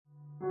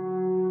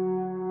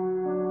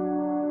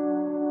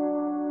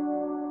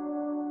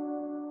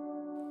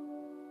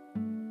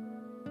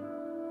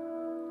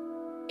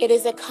It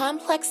is a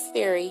complex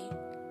theory,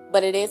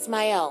 but it is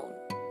my own.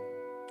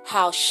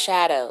 How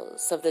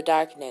shadows of the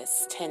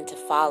darkness tend to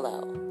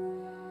follow.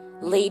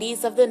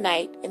 Ladies of the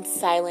night and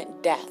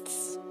silent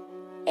deaths,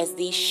 as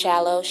these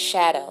shallow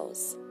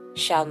shadows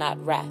shall not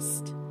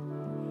rest.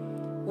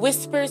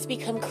 Whispers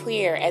become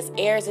clear as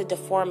air's a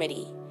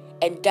deformity,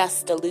 and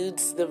dust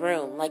eludes the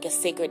room like a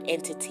sacred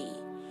entity.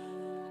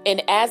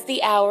 And as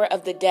the hour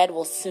of the dead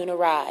will soon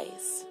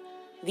arise,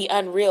 the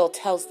unreal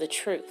tells the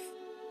truth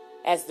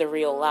as the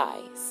real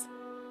lies.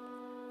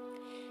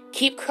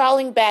 Keep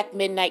crawling back,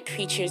 midnight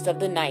creatures of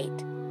the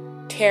night,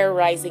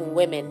 terrorizing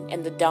women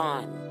in the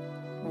dawn,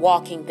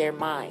 walking their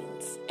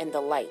minds in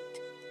the light.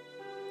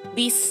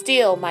 Be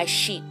still, my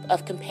sheep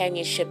of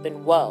companionship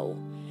and woe,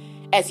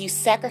 as you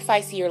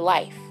sacrifice your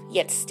life,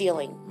 yet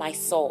stealing my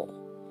soul.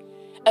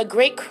 A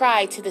great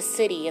cry to the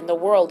city and the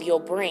world you'll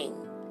bring.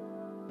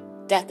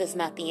 Death is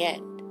not the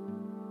end,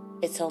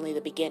 it's only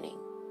the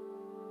beginning.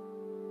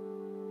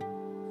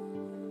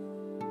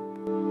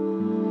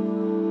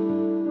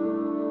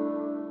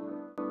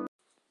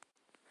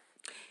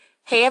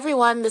 Hey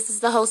everyone, this is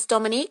the host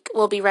Dominique.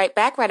 We'll be right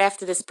back right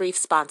after this brief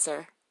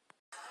sponsor.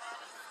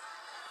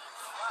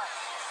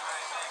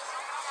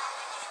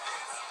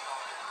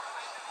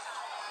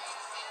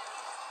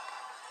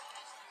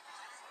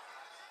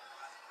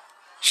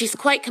 She's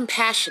quite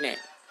compassionate,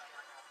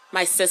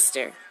 my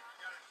sister.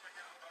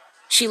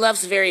 She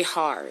loves very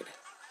hard.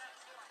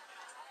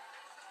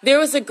 There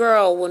was a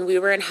girl when we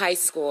were in high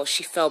school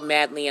she fell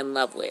madly in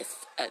love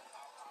with, a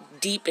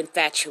deep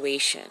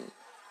infatuation.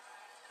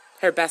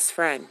 Her best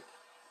friend.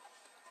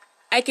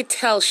 I could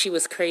tell she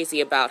was crazy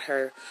about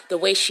her, the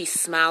way she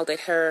smiled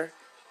at her,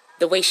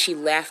 the way she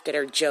laughed at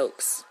her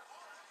jokes.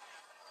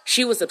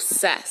 She was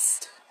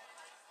obsessed.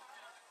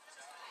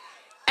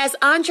 As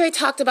Andre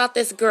talked about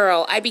this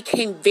girl, I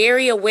became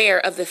very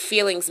aware of the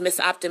feelings Miss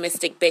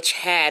Optimistic Bitch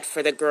had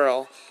for the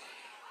girl,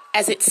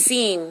 as it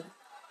seemed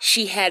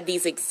she had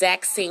these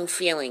exact same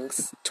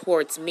feelings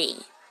towards me.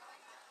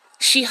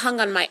 She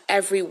hung on my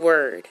every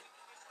word.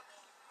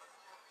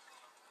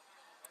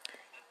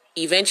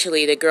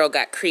 Eventually, the girl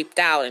got creeped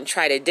out and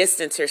tried to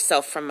distance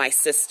herself from my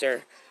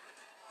sister.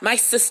 My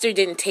sister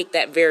didn't take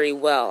that very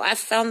well. I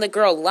found the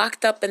girl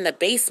locked up in the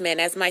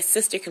basement as my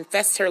sister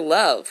confessed her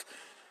love.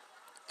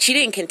 She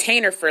didn't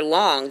contain her for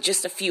long,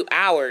 just a few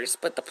hours,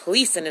 but the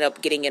police ended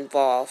up getting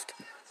involved.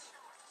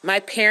 My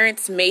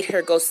parents made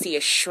her go see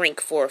a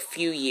shrink for a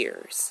few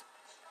years.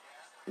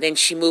 Then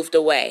she moved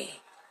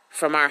away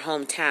from our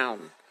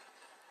hometown.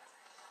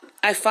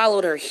 I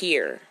followed her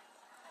here.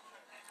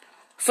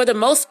 For the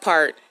most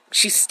part,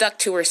 she stuck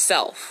to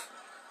herself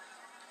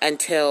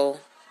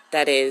until,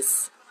 that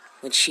is,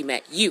 when she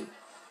met you.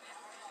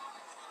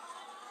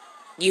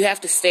 You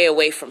have to stay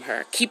away from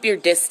her. Keep your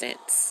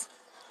distance.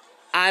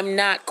 I'm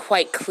not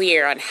quite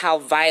clear on how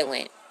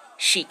violent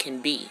she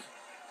can be.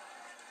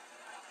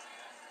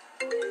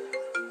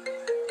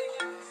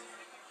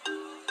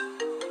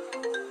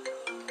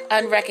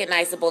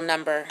 Unrecognizable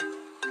number.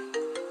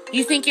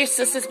 You think your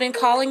sister's been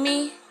calling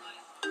me?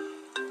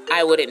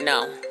 I wouldn't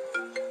know.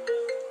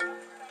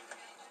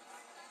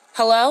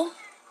 Hello?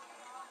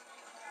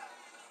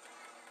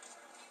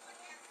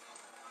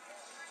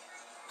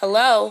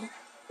 Hello?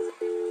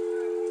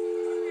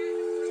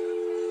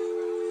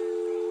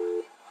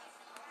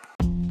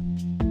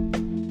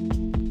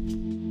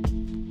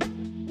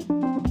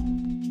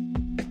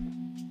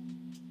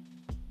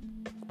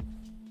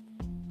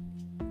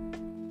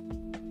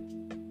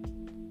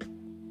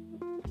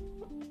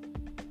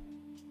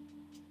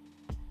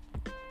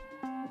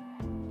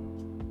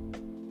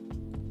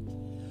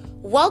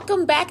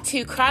 Welcome back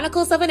to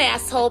Chronicles of an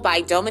Asshole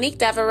by Dominique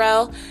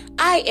Devereaux.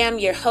 I am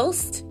your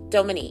host,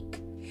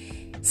 Dominique.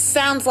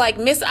 Sounds like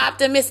Miss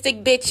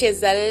Optimistic Bitch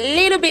is a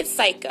little bit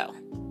psycho.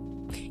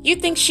 You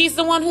think she's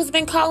the one who's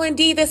been calling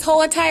D this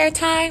whole entire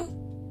time?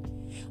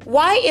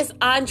 Why is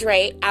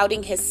Andre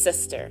outing his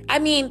sister? I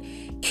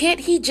mean, can't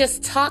he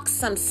just talk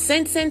some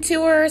sense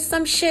into her or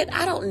some shit?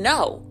 I don't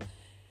know.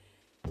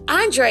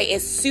 Andre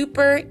is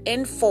super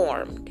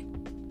informed.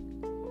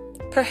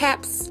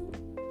 Perhaps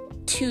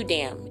too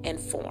damn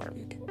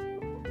informed.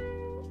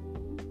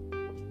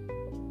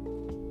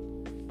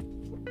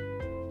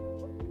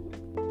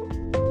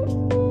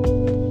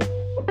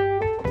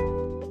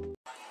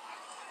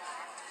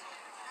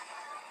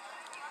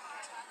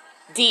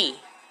 D.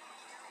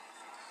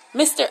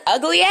 Mr.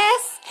 Ugly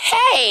Ass?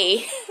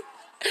 Hey!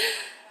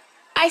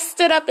 I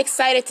stood up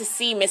excited to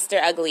see Mr.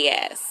 Ugly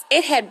Ass.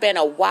 It had been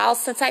a while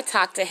since I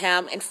talked to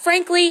him, and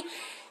frankly,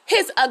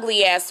 his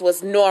ugly ass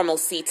was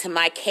normalcy to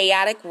my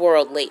chaotic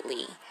world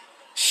lately.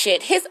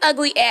 Shit, his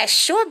ugly ass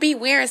sure be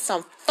wearing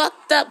some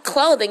fucked up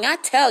clothing, I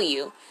tell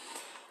you.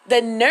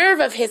 The nerve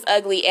of his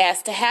ugly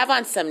ass to have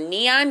on some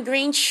neon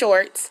green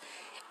shorts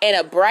and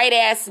a bright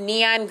ass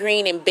neon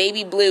green and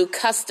baby blue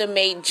custom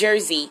made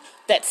jersey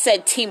that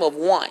said team of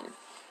one.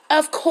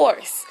 Of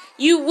course,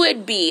 you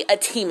would be a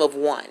team of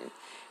one.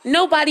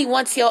 Nobody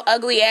wants your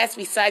ugly ass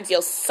besides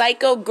your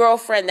psycho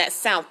girlfriend that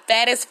sound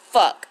fat as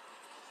fuck.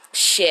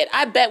 Shit,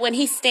 I bet when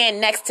he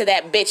stand next to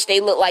that bitch, they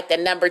look like the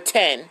number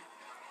 10.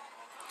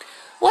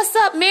 What's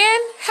up, man?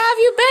 How have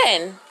you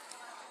been?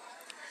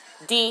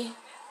 D,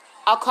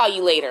 I'll call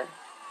you later.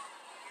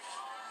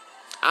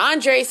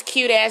 Andre's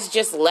cute ass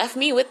just left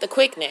me with the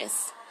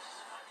quickness.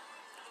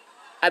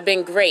 I've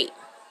been great.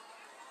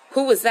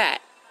 Who was that?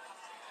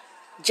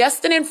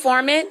 Just an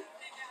informant?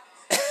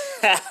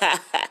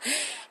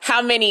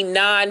 How many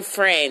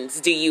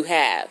non-friends do you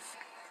have?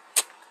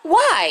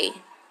 Why?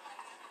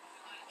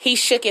 He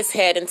shook his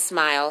head and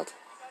smiled.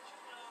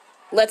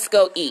 Let's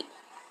go eat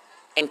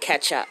and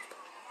catch up.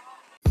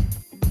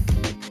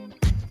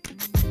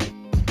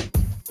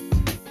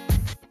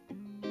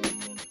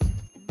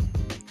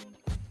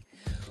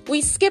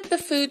 We skipped the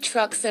food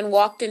trucks and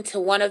walked into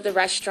one of the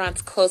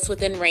restaurants close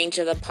within range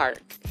of the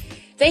park.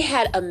 They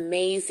had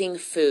amazing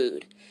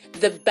food,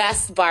 the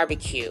best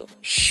barbecue,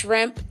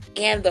 shrimp,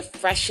 and the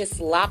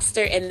freshest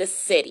lobster in the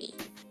city.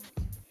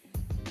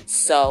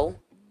 So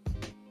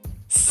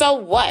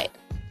what?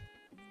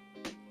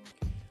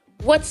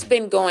 What's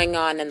been going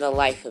on in the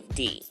life of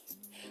D?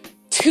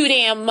 Too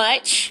damn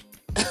much.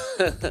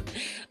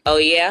 Oh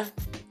yeah?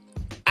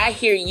 I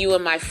hear you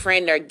and my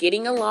friend are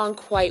getting along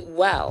quite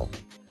well.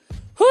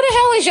 Who the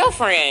hell is your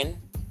friend?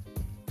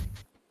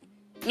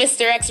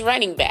 Mr. X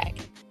running back.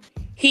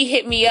 He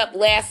hit me up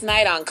last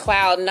night on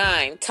Cloud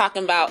 9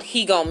 talking about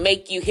he gonna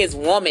make you his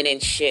woman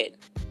and shit.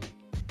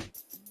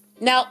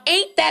 Now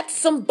ain't that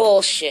some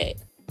bullshit?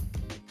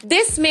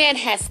 This man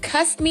has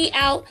cussed me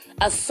out,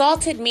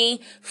 assaulted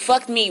me,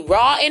 fucked me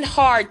raw and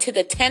hard to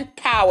the 10th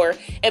power,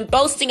 and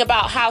boasting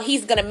about how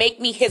he's gonna make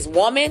me his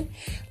woman?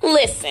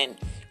 Listen,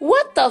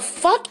 what the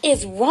fuck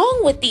is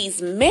wrong with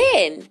these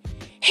men?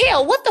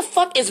 Hell, what the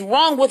fuck is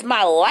wrong with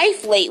my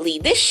life lately?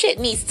 This shit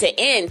needs to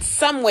end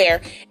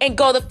somewhere and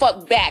go the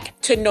fuck back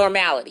to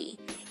normality.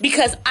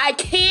 Because I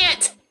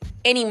can't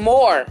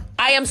anymore.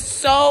 I am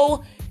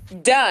so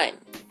done.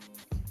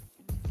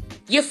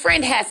 Your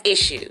friend has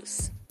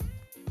issues.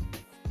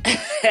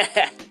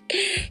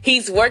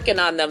 He's working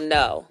on them,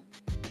 though.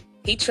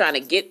 He trying to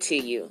get to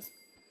you.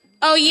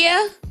 Oh,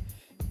 yeah?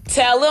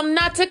 Tell him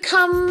not to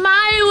come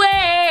my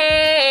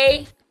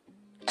way.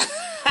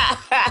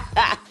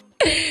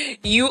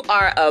 You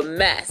are a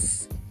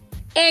mess.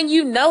 And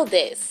you know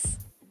this.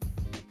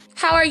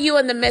 How are you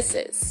and the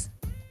missus?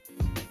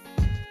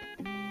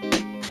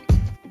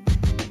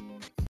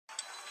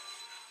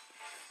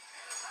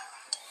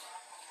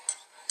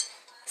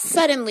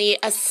 Suddenly,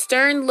 a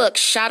stern look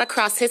shot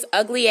across his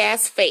ugly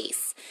ass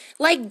face.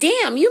 Like,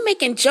 damn, you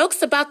making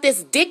jokes about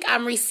this dick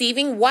I'm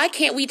receiving. Why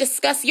can't we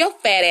discuss your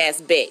fat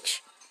ass bitch?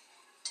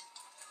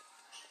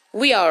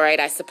 We all right,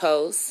 I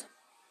suppose.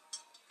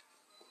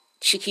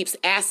 She keeps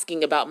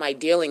asking about my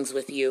dealings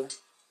with you.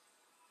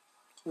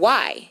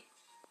 Why?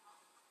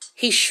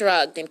 He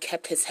shrugged and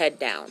kept his head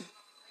down.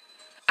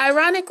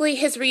 Ironically,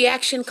 his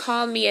reaction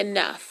calmed me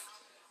enough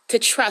to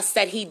trust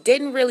that he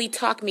didn't really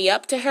talk me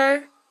up to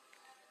her,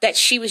 that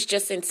she was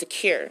just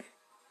insecure.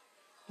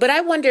 But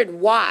I wondered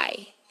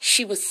why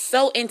she was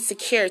so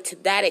insecure to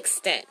that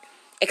extent,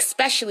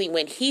 especially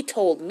when he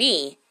told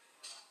me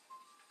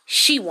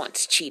she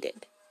once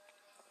cheated.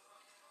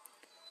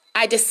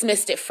 I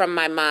dismissed it from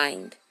my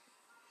mind,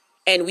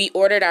 and we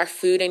ordered our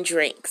food and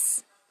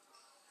drinks.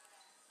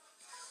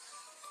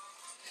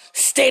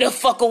 Stay the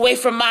fuck away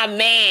from my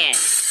man.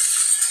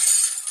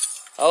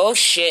 Oh,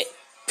 shit.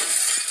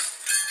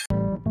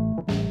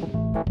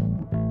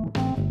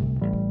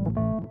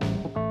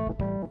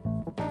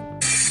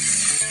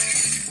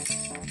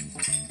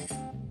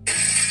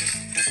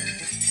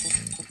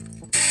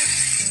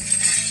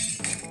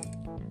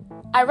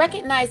 I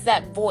recognized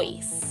that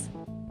voice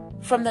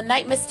from the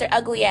night Mr.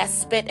 Ugly Ass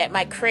spit at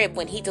my crib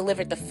when he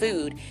delivered the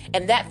food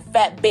and that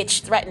fat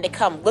bitch threatened to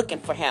come looking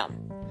for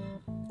him.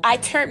 I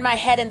turned my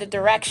head in the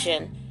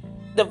direction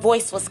the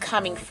voice was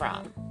coming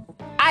from.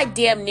 I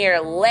damn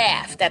near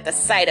laughed at the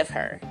sight of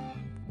her.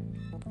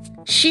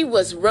 She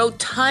was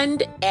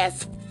rotund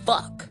as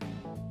fuck,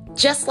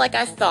 just like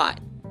I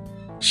thought.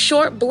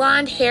 Short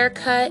blonde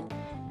haircut.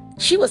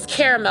 She was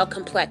caramel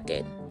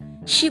complected.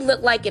 She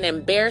looked like an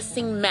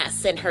embarrassing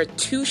mess in her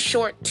too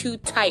short, too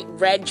tight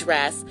red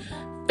dress,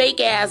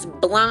 fake-ass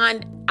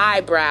blonde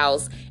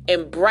eyebrows,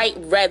 and bright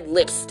red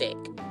lipstick.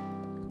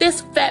 This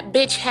fat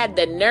bitch had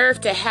the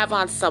nerve to have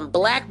on some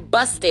black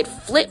busted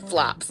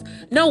flip-flops.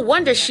 No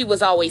wonder she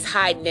was always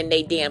hiding in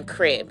they damn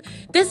crib.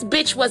 This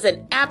bitch was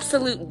an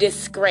absolute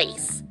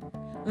disgrace.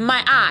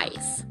 My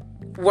eyes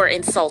were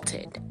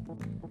insulted.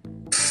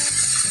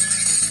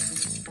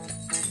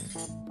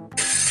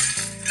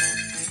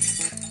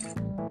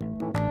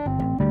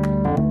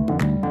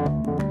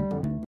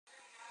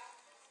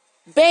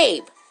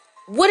 Babe,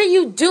 what are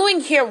you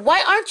doing here?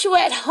 Why aren't you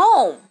at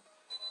home?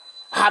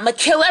 I'ma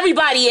kill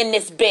everybody in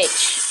this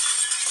bitch.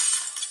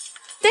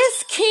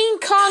 This King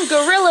Kong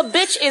gorilla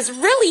bitch is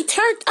really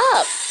turned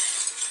up.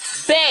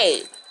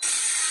 Babe,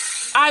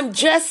 I'm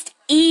just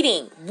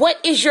eating. What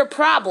is your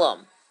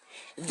problem?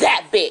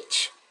 That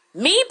bitch.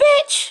 Me,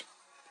 bitch?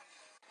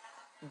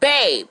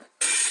 Babe.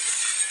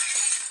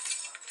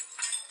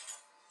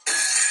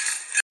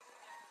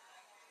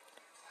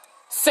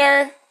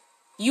 Sir,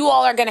 you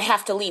all are going to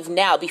have to leave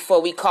now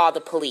before we call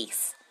the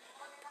police.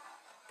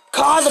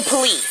 Call the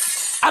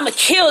police. I'm going to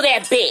kill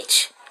that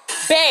bitch.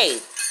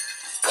 Babe,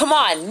 come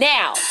on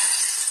now.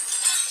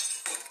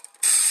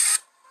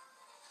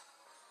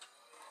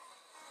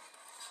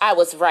 I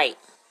was right.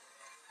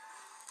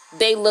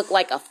 They look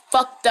like a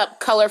fucked up,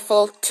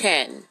 colorful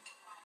 10.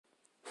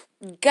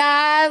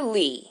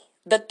 Golly,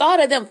 the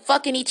thought of them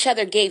fucking each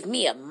other gave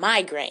me a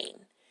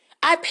migraine.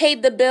 I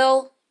paid the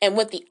bill and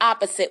went the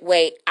opposite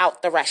way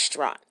out the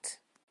restaurant.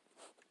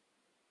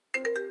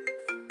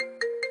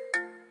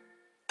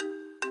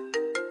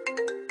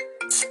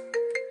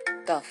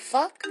 The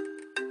fuck?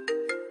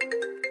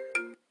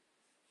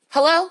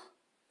 Hello?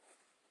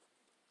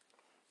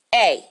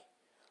 Hey,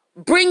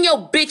 bring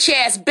your bitch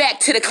ass back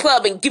to the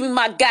club and give me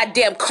my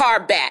goddamn car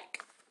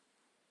back.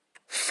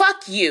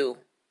 Fuck you.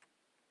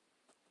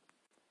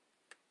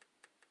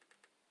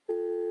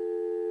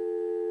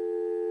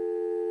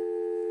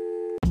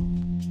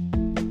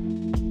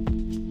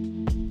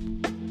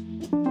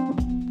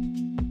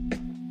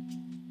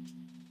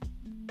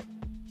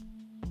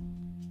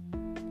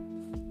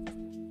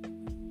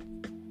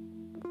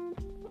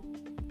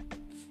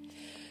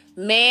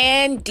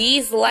 Man,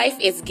 Dee's life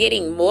is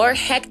getting more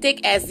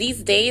hectic as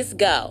these days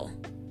go.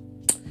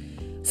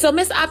 So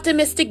Miss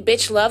Optimistic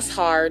Bitch loves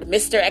hard.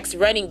 Mr. X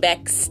running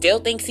back still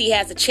thinks he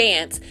has a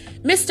chance.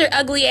 Mr.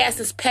 Ugly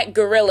Ass's pet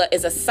gorilla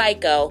is a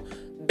psycho.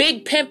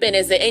 Big Pimpin'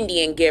 is an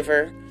Indian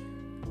giver.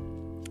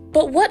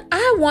 But what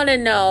I want to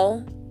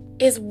know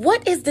is,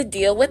 what is the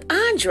deal with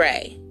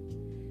Andre?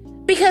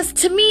 Because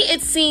to me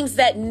it seems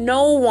that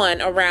no one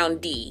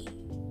around Dee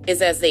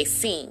is as they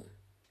seem.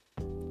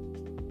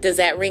 Does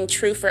that ring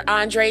true for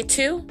Andre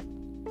too?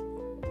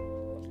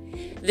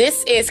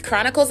 This is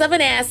Chronicles of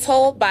an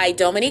Asshole by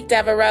Dominique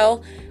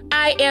Devereaux.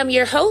 I am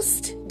your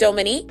host,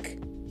 Dominique.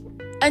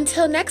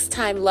 Until next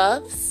time,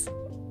 loves.